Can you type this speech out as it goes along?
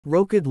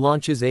Rokid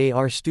launches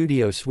AR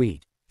Studio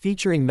Suite,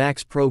 featuring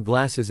Max Pro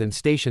glasses and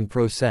Station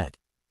Pro set.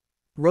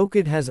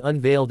 Rokid has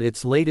unveiled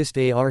its latest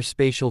AR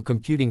spatial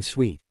computing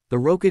suite, the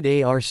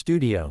Rokid AR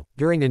Studio,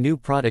 during a new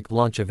product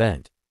launch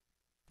event.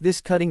 This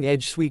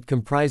cutting-edge suite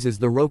comprises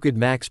the Rokid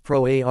Max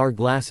Pro AR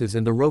glasses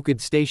and the Rokid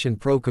Station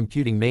Pro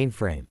computing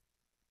mainframe.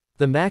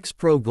 The Max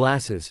Pro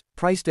glasses,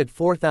 priced at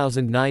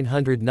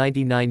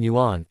 4,999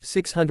 yuan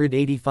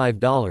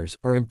 $685,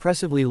 are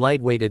impressively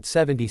lightweight at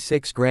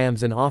 76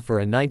 grams and offer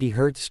a 90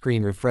 Hz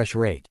screen refresh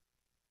rate.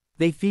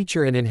 They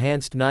feature an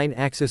enhanced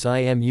 9-axis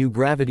IMU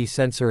gravity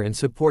sensor and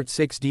support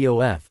 6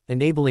 DOF,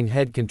 enabling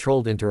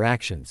head-controlled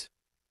interactions.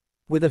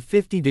 With a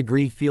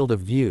 50-degree field of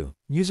view,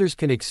 users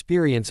can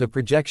experience a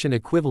projection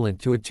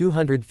equivalent to a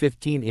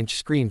 215-inch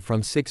screen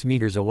from 6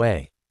 meters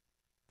away.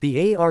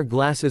 The AR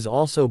glasses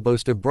also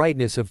boast a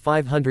brightness of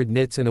 500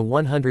 nits and a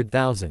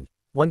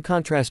 100,000:1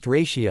 contrast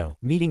ratio,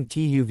 meeting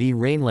TÜV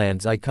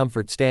Rheinland's eye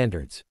comfort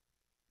standards.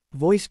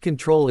 Voice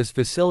control is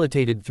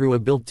facilitated through a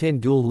built-in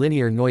dual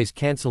linear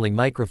noise-canceling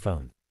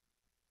microphone.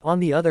 On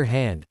the other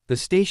hand, the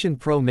Station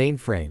Pro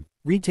mainframe,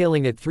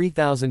 retailing at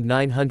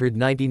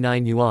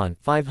 3,999 yuan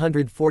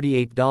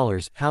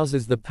 $548,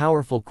 houses the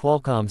powerful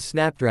Qualcomm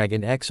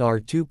Snapdragon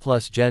XR2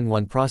 Plus Gen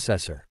 1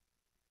 processor.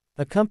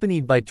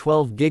 Accompanied by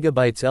 12 GB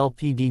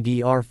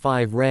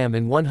LPDDR5 RAM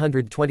and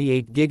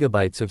 128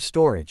 GB of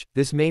storage,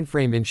 this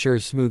mainframe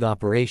ensures smooth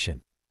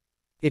operation.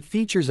 It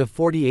features a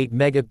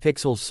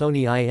 48-megapixel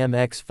Sony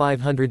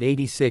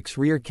IMX586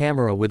 rear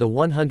camera with a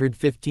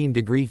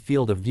 115-degree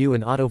field of view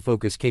and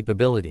autofocus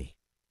capability.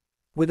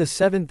 With a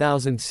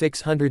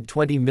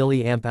 7,620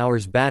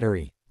 mAh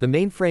battery, the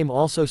mainframe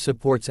also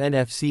supports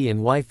NFC and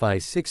Wi-Fi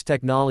 6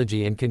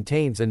 technology and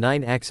contains a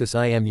 9-axis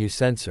IMU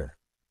sensor.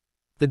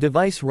 The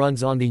device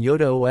runs on the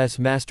Yoda OS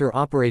master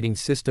operating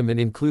system and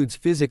includes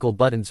physical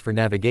buttons for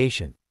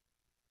navigation.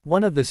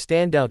 One of the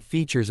standout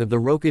features of the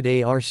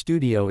Rokid AR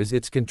Studio is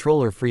its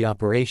controller-free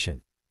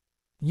operation.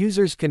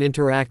 Users can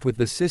interact with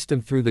the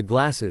system through the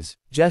glasses,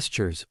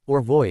 gestures,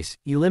 or voice,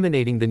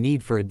 eliminating the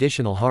need for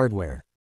additional hardware.